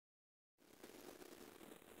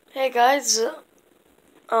Hey guys,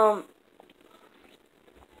 um,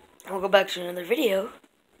 we'll go back to another video.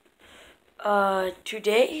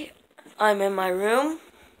 Today I'm in my room,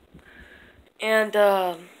 and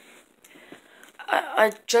I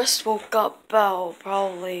just woke up about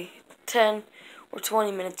probably 10 or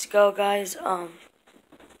 20 minutes ago, guys.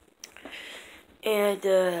 And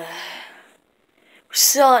we're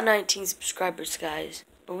still at 19 subscribers, guys,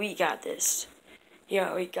 but we got this.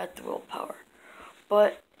 Yeah, we got the willpower.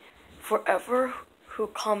 But forever who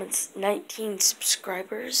comments 19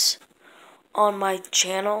 subscribers on my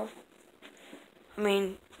channel, I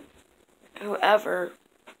mean, whoever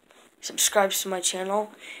subscribes to my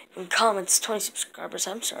channel and comments 20 subscribers,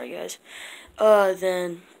 I'm sorry guys,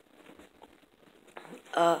 then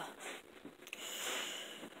I'll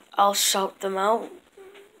shout them out,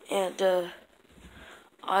 and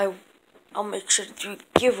I'll make sure to do a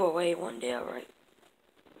giveaway one day, alright?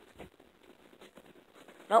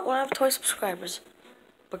 Not when I have 20 subscribers,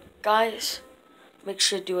 but guys, make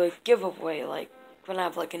sure to do a giveaway, like, when I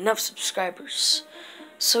have, like, enough subscribers.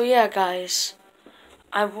 So yeah, guys,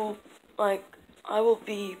 I will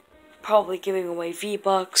be probably giving away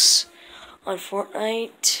V-Bucks on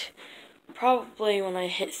Fortnite, probably when I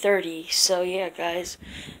hit 30. So yeah, guys,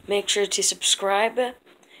 make sure to subscribe,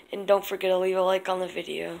 and don't forget to leave a like on the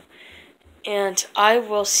video. And I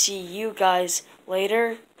will see you guys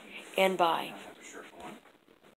later, and bye.